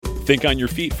Think on your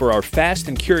feet for our Fast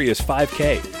and Curious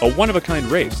 5K, a one-of-a-kind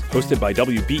race hosted by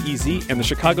WBEZ and the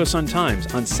Chicago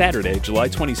Sun-Times on Saturday, July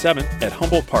 27th at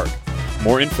Humboldt Park.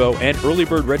 More info and early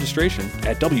bird registration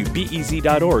at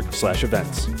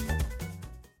wbez.org/events.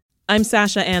 I'm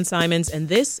Sasha Ann Simons, and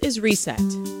this is Reset.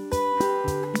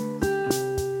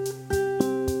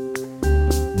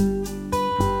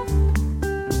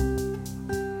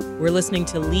 We're listening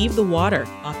to Leave the Water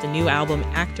off the new album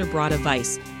Actor Brought a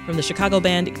Vice from the Chicago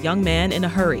band Young Man in a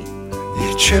Hurry.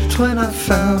 You tripped when I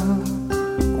fell,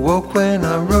 woke when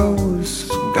I rose,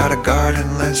 got a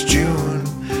garden last June,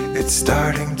 it's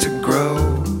starting to grow.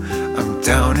 I'm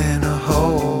down in a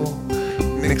hole,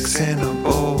 mixing a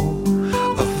bowl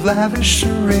of lavish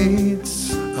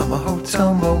charades, I'm a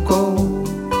hotel mogul.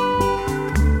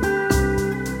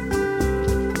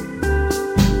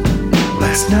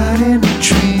 Last night in a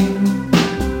dream,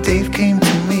 Dave came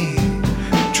to me,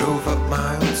 drove up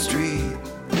my old street.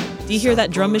 Do you hear that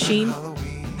drum machine?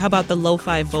 How about the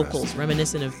lo-fi vocals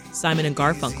reminiscent of Simon and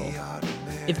Garfunkel?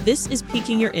 If this is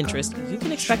piquing your interest, you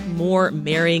can expect more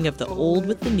marrying of the old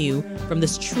with the new from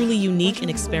this truly unique and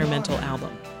experimental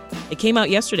album. It came out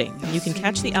yesterday, and you can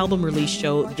catch the album release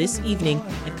show this evening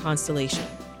at Constellation.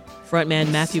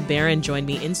 Frontman Matthew Barron joined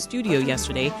me in studio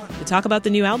yesterday to talk about the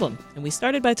new album, and we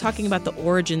started by talking about the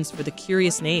origins for the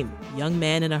curious name, Young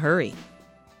Man in a Hurry.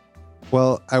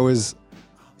 Well, I was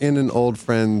in an old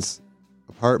friend's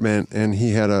apartment, and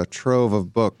he had a trove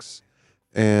of books,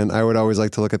 and I would always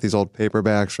like to look at these old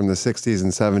paperbacks from the 60s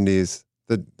and 70s.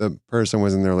 The person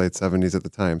was in their late 70s at the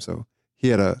time, so he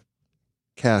had a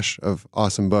cache of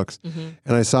awesome books. Mm-hmm.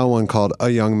 And I saw one called A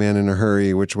Young Man in a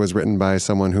Hurry, which was written by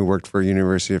someone who worked for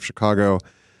University of Chicago.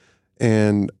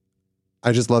 And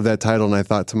I just love that title. And I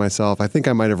thought to myself, I think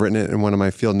I might have written it in one of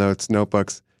my field notes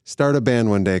notebooks. Start a band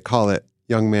one day, call it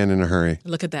Young Man in a Hurry.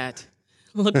 Look at that.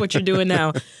 Look what you're doing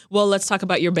now. Well, let's talk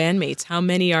about your bandmates. How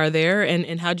many are there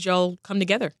and how did y'all come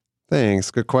together?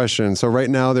 Thanks. Good question. So right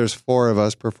now there's 4 of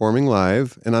us performing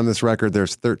live. And on this record,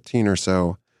 there's 13 or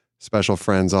so special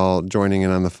friends all joining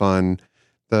in on the fun.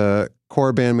 The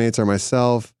core bandmates are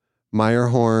myself, Meyer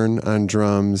Horn on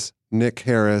drums, Nick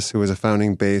Harris, who was a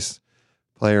founding bass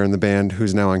player in the band,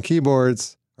 who's now on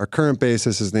keyboards. Our current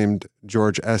bassist is named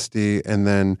George Esty, and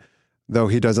then, though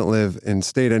he doesn't live in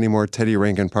state anymore, Teddy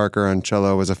Rankin Parker on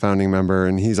cello was a founding member,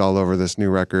 and he's all over this new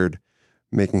record,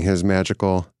 making his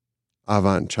magical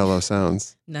avant cello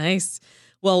sounds. Nice.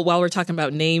 Well, while we're talking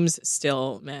about names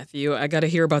still, Matthew, I got to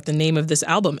hear about the name of this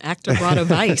album, Actor Brought a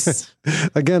Vice.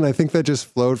 Again, I think that just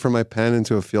flowed from my pen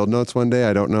into a field notes one day.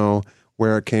 I don't know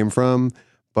where it came from,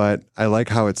 but I like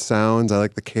how it sounds. I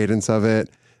like the cadence of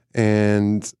it.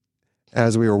 And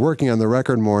as we were working on the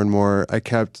record more and more, I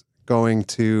kept going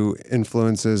to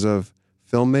influences of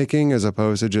filmmaking as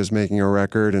opposed to just making a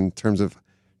record in terms of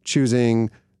choosing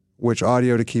which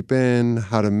audio to keep in,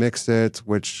 how to mix it,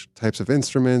 which types of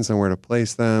instruments and where to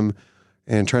place them,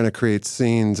 and trying to create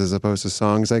scenes as opposed to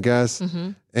songs, I guess. Mm-hmm.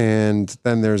 And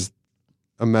then there's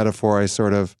a metaphor I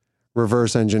sort of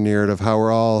reverse engineered of how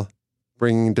we're all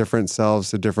bringing different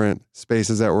selves to different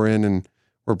spaces that we're in, and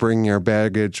we're bringing our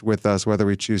baggage with us, whether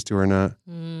we choose to or not.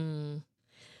 Mm.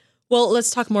 Well, let's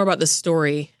talk more about the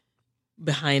story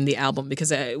behind the album,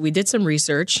 because we did some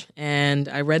research and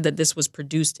I read that this was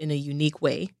produced in a unique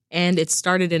way, and it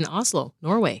started in Oslo,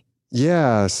 Norway.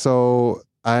 Yeah, so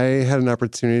I had an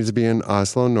opportunity to be in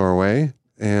Oslo, Norway,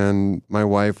 and my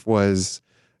wife was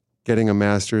getting a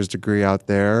master's degree out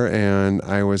there, and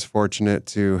I was fortunate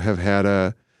to have had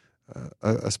a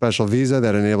special visa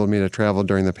that enabled me to travel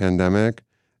during the pandemic,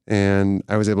 and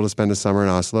I was able to spend a summer in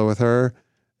Oslo with her,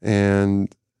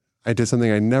 and I did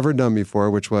something I'd never done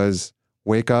before, which was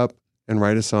wake up and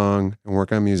write a song and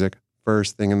work on music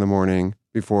first thing in the morning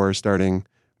before starting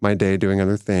my day doing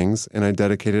other things. And I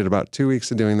dedicated about 2 weeks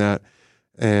to doing that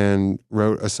and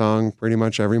wrote a song pretty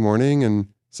much every morning. And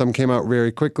some came out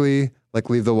very quickly, like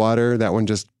Leave the Water. That one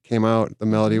just came out. The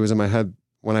melody was in my head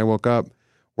when I woke up,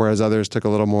 whereas others took a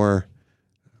little more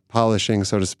polishing,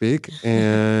 so to speak.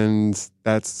 And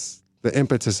that's the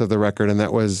impetus of the record. And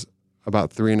that was about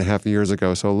 3.5 years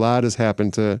ago. So a lot has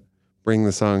happened to bring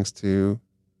the songs to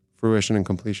fruition and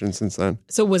completion since then.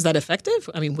 So was that effective?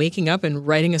 I mean, waking up and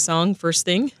writing a song first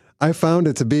thing? I found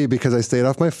it to be, because I stayed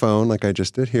off my phone like I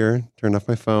just did here, turned off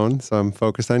my phone. So I'm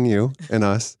focused on you and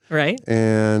us. Right.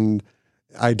 And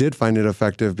I did find it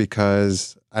effective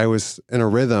because I was in a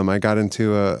rhythm. I got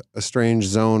into a strange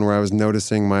zone where I was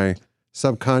noticing my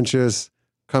subconscious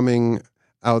coming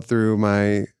out through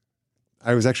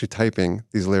I was actually typing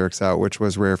these lyrics out, which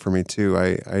was rare for me too.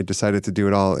 I decided to do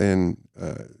it all in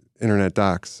internet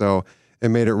docs. So it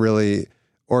made it really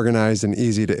organized and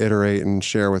easy to iterate and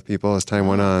share with people as time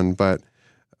went on. But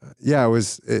yeah,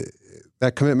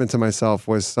 that commitment to myself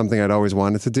was something I'd always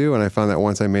wanted to do. And I found that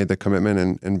once I made the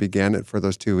commitment and began it for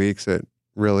those 2 weeks, it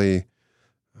really,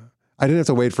 I didn't have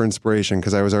to wait for inspiration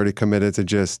because I was already committed to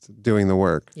just doing the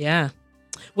work. Yeah.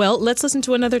 Well, let's listen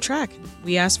to another track.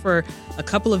 We asked for a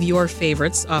couple of your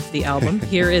favorites off the album.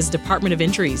 Here is Department of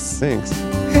Injuries. Thanks.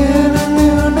 In a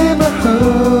new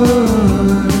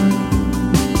neighborhood,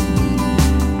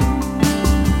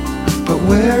 but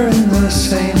we're in the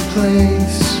same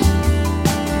place.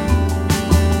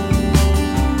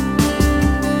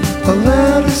 A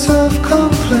lattice of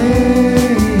complaints,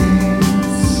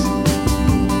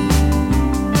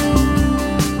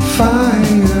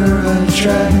 fire, a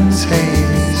dragon's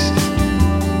haste,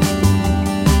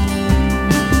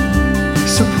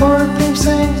 support beam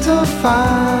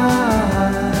sanctified.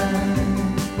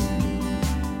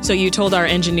 So you told our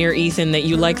engineer, Ethan, that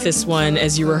you like this one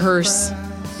as you rehearse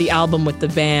the album with the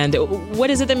band. What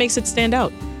is it that makes it stand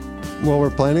out? Well,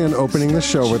 we're planning on opening the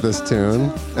show with this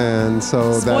tune, and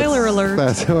so Spoiler alert.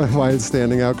 That's why it's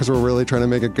standing out, because we're really trying to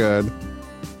make it good.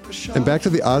 And back to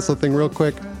the Oslo thing real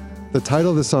quick. The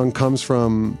title of the song comes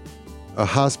from a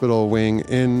hospital wing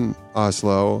in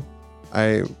Oslo.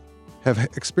 I have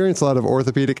experienced a lot of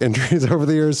orthopedic injuries over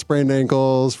the years, sprained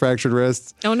ankles, fractured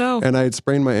wrists. Oh, no. And I had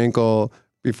sprained my ankle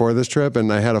before this trip,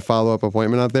 and I had a follow-up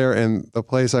appointment out there, and the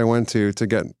place I went to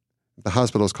get the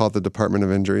hospital is called the Department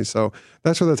of Injuries. So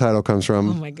that's where the title comes from.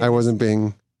 Oh, my goodness. I wasn't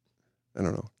being,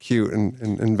 cute and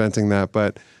inventing that.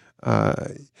 But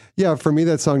yeah, for me,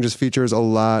 that song just features a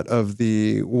lot of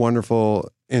the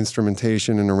wonderful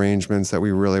instrumentation and arrangements that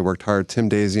we really worked hard. Tim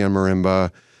Daisy on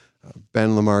marimba,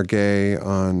 Ben Lamar Gay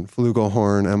on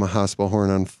flugelhorn, Emma Haspelhorn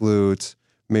on flute,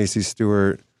 Macy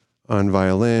Stewart on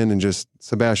violin, and just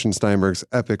Sebastian Steinberg's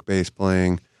epic bass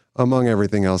playing, among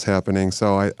everything else happening.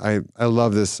 So I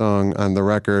love this song on the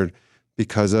record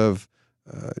because of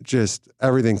just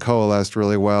everything coalesced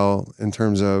really well in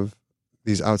terms of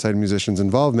these outside musicians'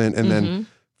 involvement. And then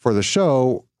for the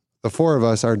show, the four of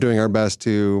us are doing our best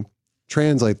to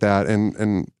translate that.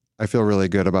 And I feel really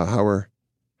good about how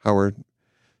we're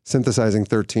synthesizing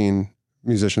 13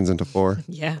 musicians into 4.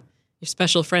 Yeah. Your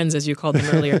special friends, as you called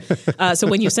them earlier. So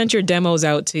when you sent your demos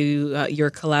out to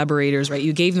your collaborators, right,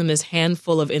 you gave them this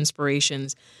handful of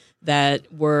inspirations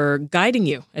that were guiding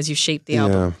you as you shaped the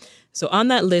album. So on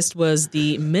that list was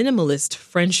the minimalist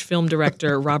French film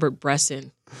director Robert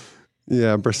Bresson.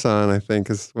 Yeah, Bresson, I think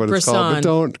is what it's called. But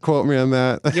don't quote me on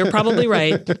that. You're probably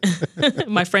right.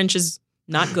 My French is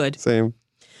not good. Same.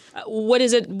 What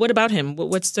is it? What about him?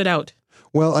 What stood out?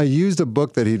 Well, I used a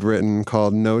book that he'd written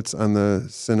called Notes on the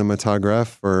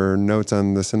Cinematograph, or Notes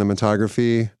on the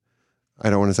Cinematography. I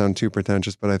don't want to sound too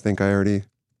pretentious, but I think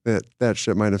that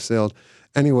ship might have sailed.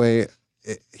 Anyway,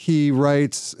 he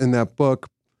writes in that book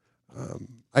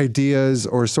ideas,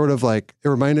 or sort of like, it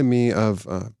reminded me of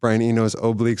Brian Eno's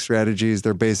oblique strategies.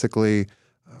 They're basically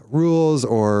rules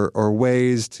or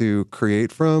ways to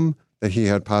create from that he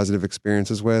had positive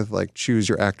experiences with, like choose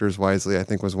your actors wisely, I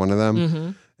think was one of them.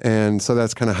 Mm-hmm. And so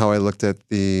that's kind of how I looked at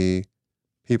the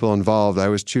people involved. I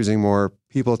was choosing more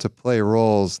people to play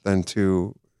roles than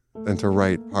to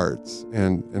write parts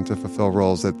and to fulfill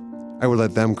roles that I would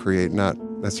let them create, not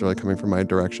necessarily coming from my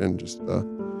direction, just the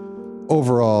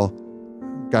overall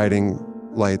guiding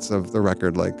lights of the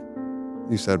record, like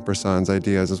you said, Bresson's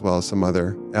ideas, as well as some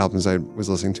other albums I was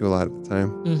listening to a lot at the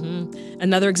time. Mm-hmm.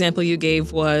 Another example you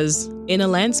gave was In a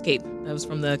Landscape. That was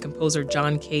from the composer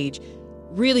John Cage.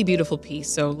 Really beautiful piece.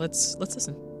 So let's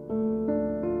listen.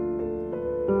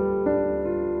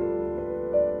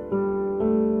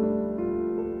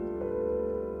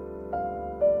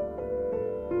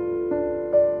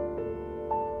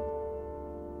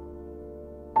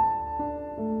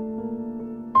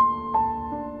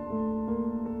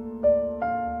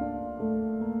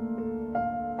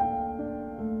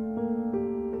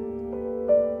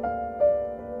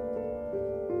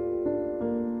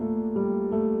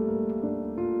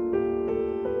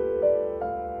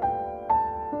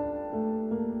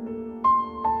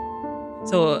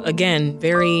 So again,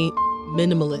 very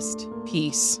minimalist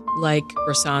piece, like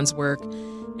Bresson's work.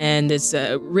 And it's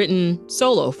written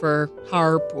solo for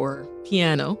harp or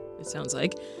piano, it sounds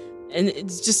like. And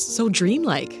it's just so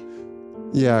dreamlike.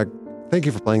 Yeah, thank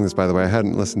you for playing this, by the way. I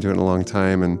hadn't listened to it in a long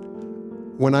time. And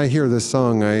when I hear this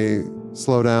song, I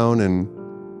slow down and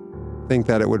think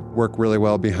that it would work really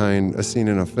well behind a scene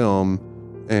in a film.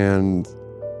 And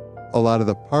a lot of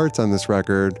the parts on this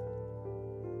record,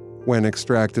 when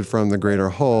extracted from the greater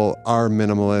whole, are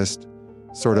minimalist,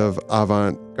 sort of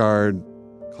avant-garde,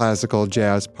 classical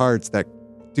jazz parts that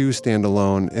do stand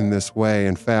alone in this way.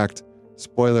 In fact,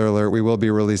 spoiler alert, we will be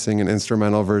releasing an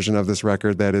instrumental version of this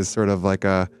record that is sort of like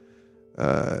a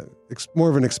more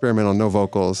of an experimental, no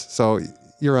vocals. So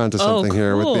you're onto something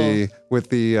here with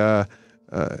the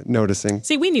noticing.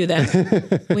 See, we knew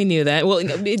that. We knew that. Well,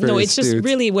 it's just astute.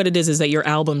 really what it is that your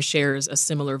album shares a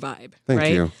similar vibe. Thank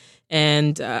right? you.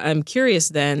 And I'm curious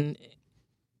then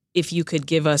if you could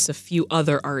give us a few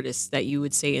other artists that you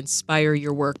would say inspire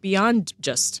your work beyond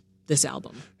just this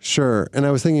album. Sure. And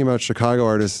I was thinking about Chicago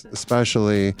artists,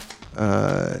 especially,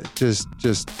 just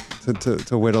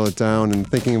to whittle it down, and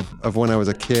thinking of when I was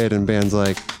a kid and bands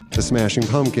like the Smashing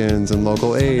Pumpkins and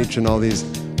Local H and all these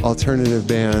alternative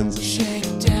bands.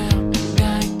 Shakedown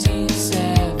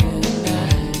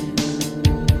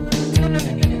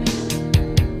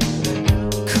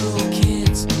 1979. Cool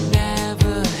kids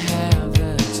never have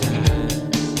the time.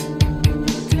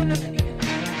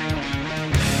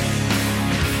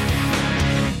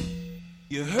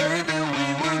 You heard that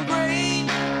we were great,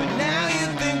 but now you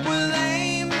think we're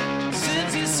lame.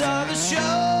 Since you saw the show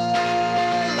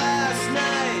last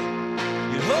night,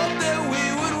 you hoped that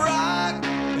we would rock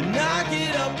and knock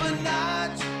it up a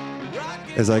notch.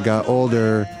 As I got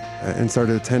older and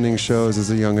started attending shows as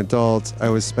a young adult, I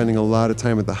was spending a lot of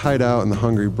time at the Hideout and the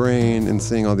Hungry Brain and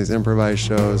seeing all these improvised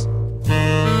shows.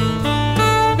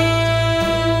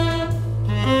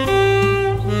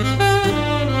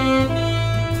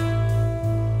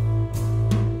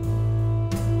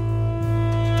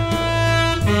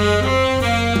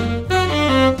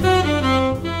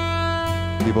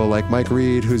 People like Mike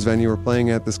Reed, whose venue we're playing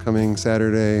at this coming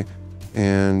Saturday,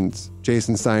 and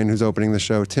Jason Stein, who's opening the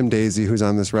show, Tim Daisy, who's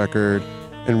on this record,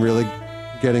 and really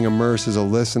getting immersed as a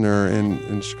listener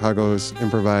in Chicago's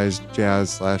improvised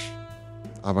jazz /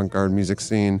 avant-garde music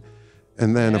scene.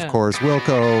 And then, of course,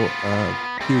 Wilco,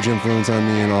 huge influence on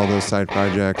me in all those side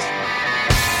projects.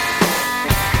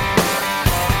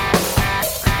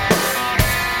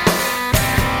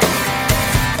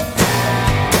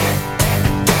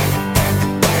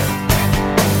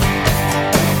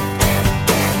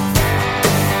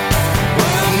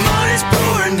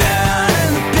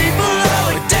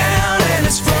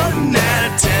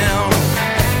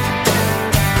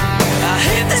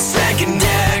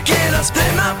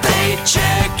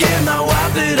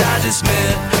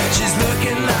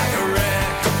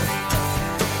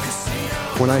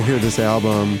 When I hear this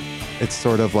album, it's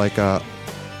sort of like a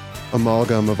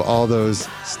amalgam of all those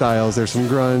styles. There's some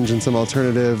grunge and some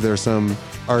alternative. There's some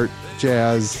art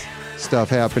jazz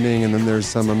stuff happening, and then there's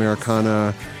some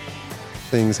Americana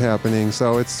things happening.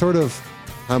 So it's sort of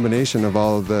a combination of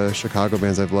all of the Chicago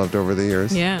bands I've loved over the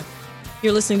years. Yeah.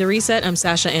 You're listening to Reset. I'm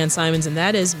Sasha Ann Simons, and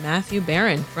that is Matthew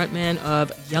Barron, frontman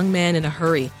of Young Man in a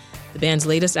Hurry, the band's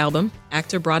latest album,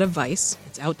 Actor Brought a Vice.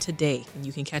 It's out today, and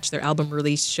you can catch their album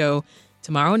release show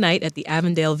tomorrow night at the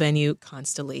Avondale venue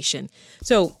Constellation.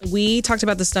 So we talked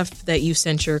about the stuff that you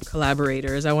sent your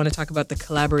collaborators. I want to talk about the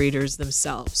collaborators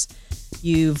themselves.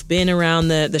 You've been around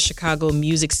the Chicago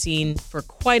music scene for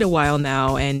quite a while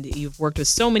now, and you've worked with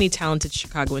so many talented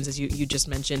Chicagoans, as you just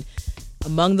mentioned.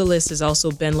 Among the list is also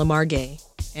Ben Lamar Gay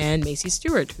and Macy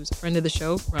Stewart, who's a friend of the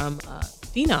show from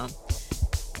Phenom.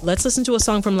 Let's listen to a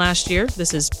song from last year.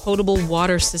 This is Potable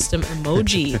Water System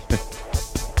Emoji.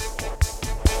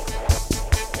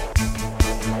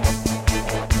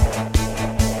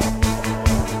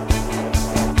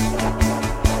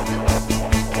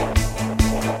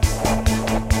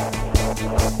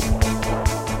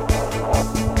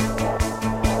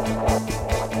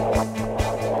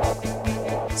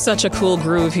 Such a cool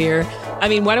groove here. I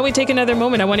mean, why don't we take another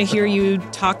moment? I want to hear you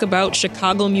talk about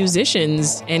Chicago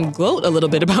musicians and gloat a little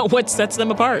bit about what sets them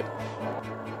apart.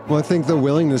 Well, I think the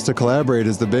willingness to collaborate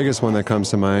is the biggest one that comes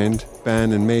to mind.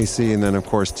 Ben and Macy, and then, of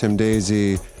course, Tim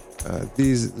Daisy.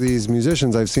 These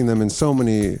musicians, I've seen them in so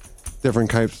many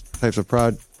different types of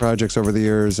projects over the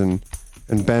years, and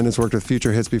Ben has worked with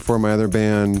Future Hits before, my other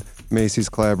band. Macy's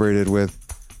collaborated with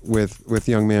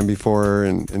Young Man before,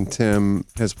 and Tim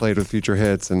has played with Future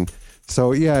Hits. And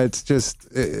so, yeah, it's just,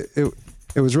 it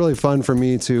was really fun for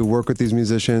me to work with these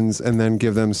musicians and then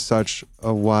give them such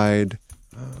a wide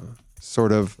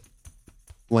sort of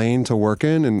lane to work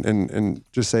in, and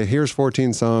just say, here's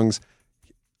 14 songs.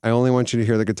 I only want you to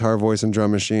hear the guitar, voice, and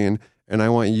drum machine, and I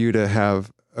want you to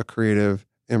have a creative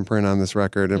imprint on this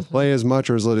record and play as much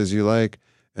or as little as you like,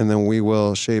 and then we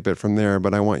will shape it from there.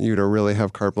 But I want you to really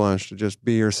have carte blanche to just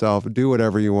be yourself, do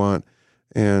whatever you want.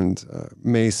 And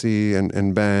Macy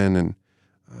and Ben and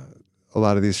a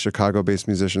lot of these Chicago-based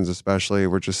musicians especially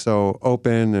were just so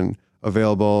open and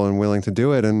available and willing to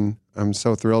do it. And I'm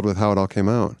so thrilled with how it all came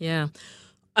out. Yeah.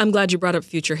 I'm glad you brought up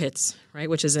Future Hits, right,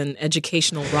 which is an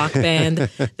educational rock band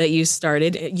that you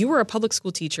started. You were a public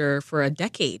school teacher for a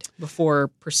decade before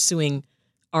pursuing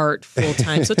art full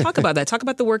time. So talk about that. Talk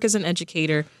about the work as an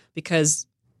educator, because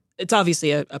it's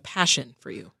obviously a passion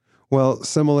for you. Well,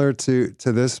 similar to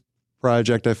this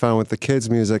project I found with the kids'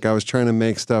 music, I was trying to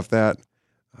make stuff that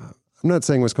I'm not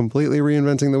saying was completely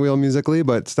reinventing the wheel musically,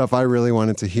 but stuff I really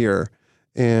wanted to hear.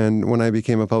 And when I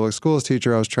became a public schools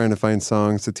teacher, I was trying to find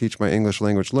songs to teach my English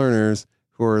language learners,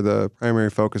 who are the primary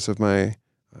focus of my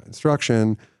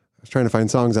instruction. I was trying to find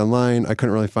songs online. I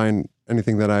couldn't really find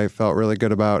anything that I felt really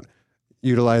good about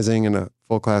utilizing in a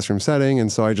full classroom setting. And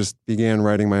so I just began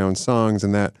writing my own songs,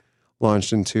 and that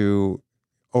launched into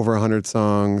over 100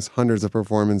 songs, hundreds of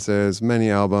performances,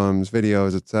 many albums,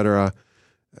 videos, etc.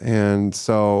 And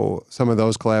so some of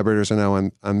those collaborators are now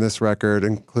on this record,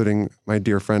 including my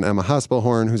dear friend Emma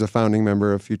Hospelhorn, who's a founding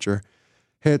member of Future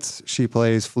Hits. She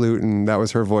plays flute, and that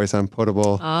was her voice on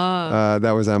Potable.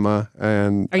 That was Emma.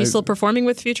 And Are you still performing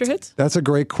with Future Hits? That's a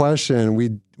great question.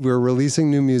 We're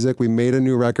releasing new music. We made a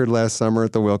new record last summer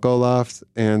at the Wilco Loft,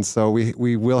 and so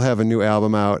we will have a new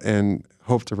album out and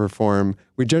hope to perform.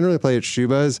 We generally play at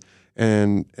Shuba's,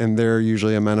 and they're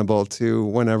usually amenable to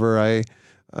whenever I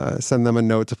send them a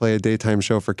note to play a daytime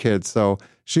show for kids. So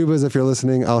Shuba's, if you're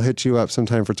listening, I'll hit you up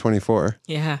sometime for 24.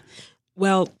 Yeah.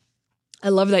 Well, I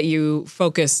love that you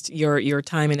focused your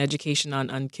time in education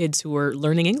on kids who were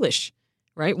learning English,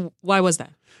 right? Why was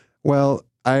that? Well,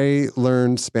 I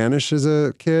learned Spanish as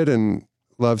a kid and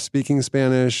loved speaking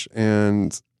Spanish,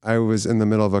 and I was in the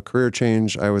middle of a career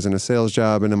change. I was in a sales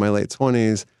job, and in my late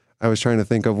 20s, I was trying to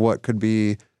think of what could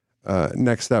be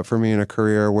next step for me in a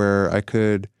career where I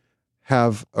could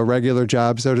have a regular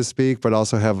job, so to speak, but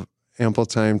also have ample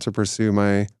time to pursue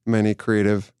my many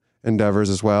creative endeavors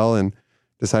as well, and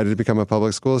decided to become a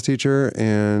public schools teacher.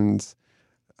 And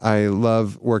I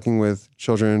love working with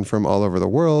children from all over the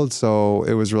world, so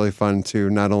it was really fun to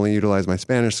not only utilize my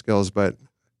Spanish skills, but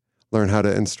learn how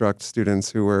to instruct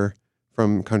students who were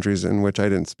from countries in which I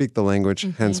didn't speak the language.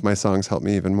 Mm-hmm. Hence, my songs helped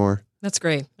me even more. That's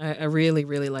great. I really,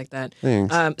 really like that.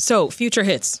 Thanks. So, Future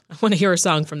Hits. I want to hear a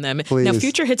song from them. Please. Now,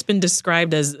 Future Hits been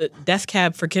described as Death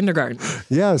Cab for kindergarten.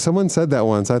 Yeah, someone said that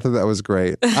once. I thought that was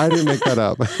great. I didn't make that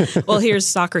up. Well, here's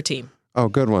Soccer Team. Oh,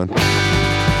 good one.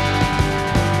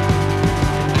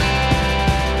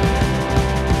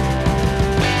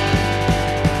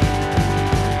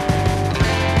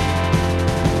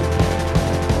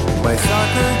 My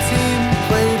soccer team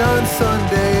played on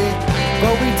Sunday,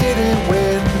 but we didn't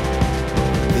win.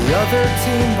 The other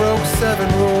team broke 7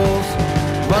 rules,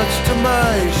 much to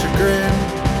my chagrin.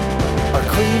 Our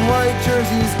clean white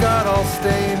jerseys got all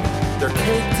stained, they're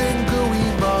caked in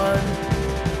gooey mud.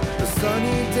 The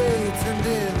sunny day turned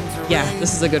into Yeah, rain.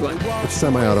 this is a good one. It's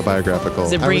semi-autobiographical.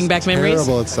 Does it bring back memories? I was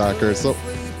terrible at soccer. So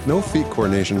no feet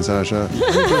coordination, Sasha.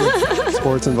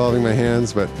 Sports involving my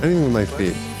hands, but anything with my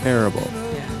feet, terrible.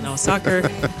 No, soccer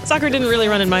didn't really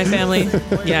run in my family.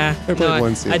 Yeah, I played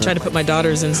one season. I tried to put my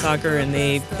daughters in soccer, and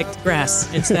they picked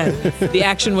grass instead. The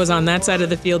action was on that side of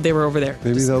the field. They were over there.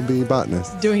 Maybe they'll be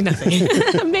botanists. Doing nothing.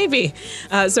 Maybe.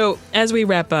 So as we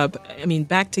wrap up, I mean,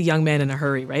 back to Young Man in a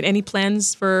Hurry, right? Any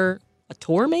plans for a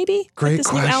tour, maybe? Great with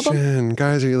this new album? question.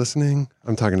 Guys, are you listening?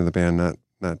 I'm talking to the band,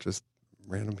 not just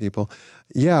random people.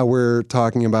 Yeah, we're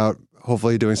talking about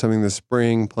hopefully doing something this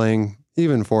spring, playing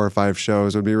even 4 or 5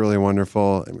 shows would be really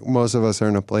wonderful. Most of us are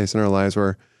in a place in our lives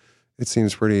where it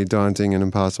seems pretty daunting and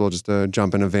impossible just to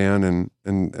jump in a van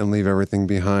and leave everything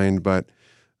behind. But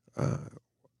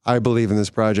I believe in this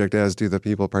project, as do the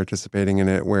people participating in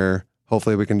it, where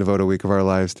hopefully we can devote a week of our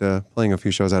lives to playing a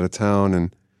few shows out of town.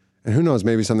 And who knows,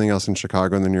 maybe something else in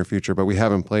Chicago in the near future. But we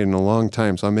haven't played in a long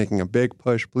time, so I'm making a big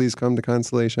push. Please come to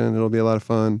Constellation. It'll be a lot of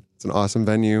fun. It's an awesome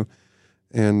venue.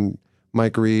 And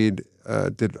Mike Reed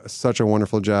did such a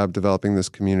wonderful job developing this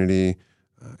community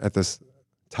at this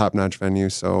top-notch venue.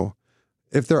 So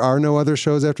if there are no other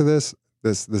shows after this,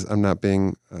 I'm not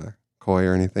being coy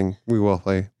or anything. We will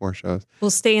play more shows.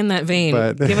 We'll stay in that vein.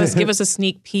 But give us a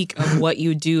sneak peek of what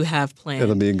you do have planned.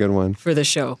 It'll be a good one for the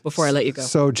show before I let you go.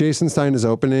 So Jason Stein is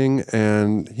opening,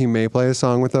 and he may play a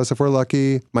song with us if we're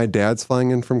lucky. My dad's flying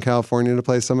in from California to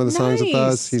play some of the songs with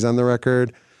us. He's on the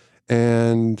record,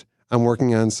 and I'm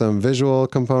working on some visual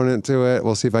component to it.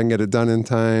 We'll see if I can get it done in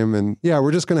time. And yeah,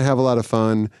 we're just going to have a lot of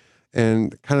fun.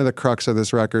 And kind of the crux of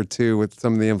this record too, with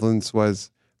some of the influence,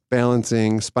 was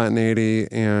balancing spontaneity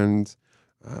and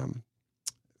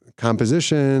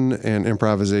composition and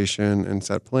improvisation and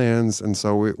set plans. And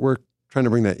so we're trying to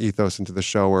bring that ethos into the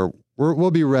show where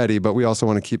we'll be ready, but we also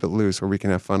want to keep it loose where we can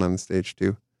have fun on the stage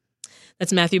too.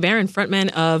 That's Matthew Barron,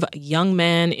 frontman of Young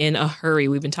Man in a Hurry.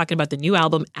 We've been talking about the new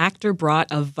album, Actor Brought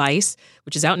a Vice,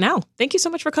 which is out now. Thank you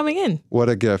so much for coming in. What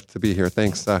a gift to be here.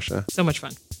 Thanks, Sasha. So much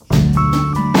fun.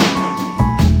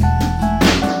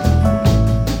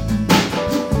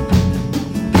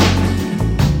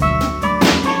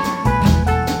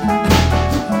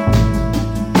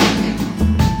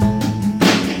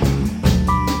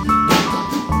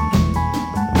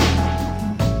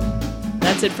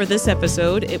 That's it for this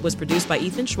episode. It was produced by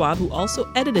Ethan Schwab, who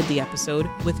also edited the episode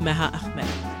with Meha Ahmed.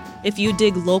 If you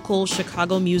dig local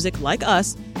Chicago music like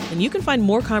us, then you can find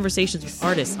more conversations with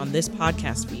artists on this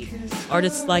podcast feed.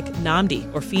 Artists like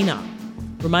Namdi or Phenom.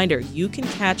 Reminder, you can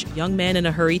catch Young Man in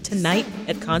a Hurry tonight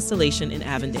at Constellation in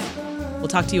Avondale. We'll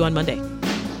talk to you on Monday.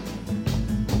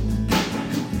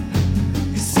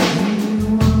 You say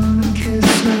you wanna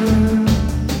kiss her.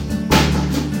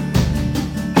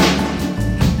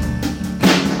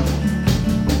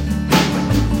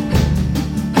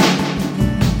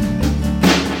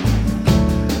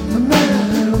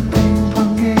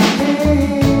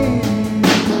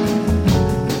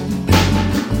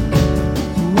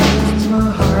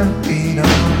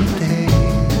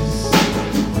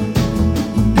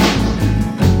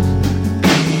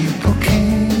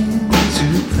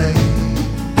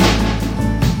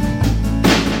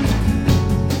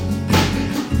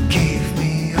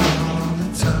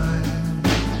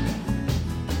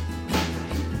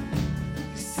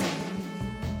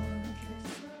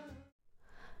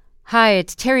 Hi,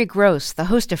 it's Terry Gross, the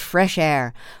host of Fresh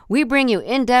Air. We bring you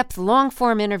in-depth,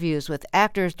 long-form interviews with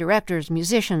actors, directors,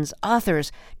 musicians, authors,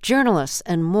 journalists,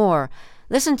 and more.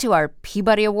 Listen to our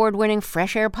Peabody Award-winning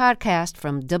Fresh Air podcast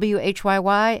from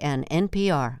WHYY and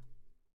NPR.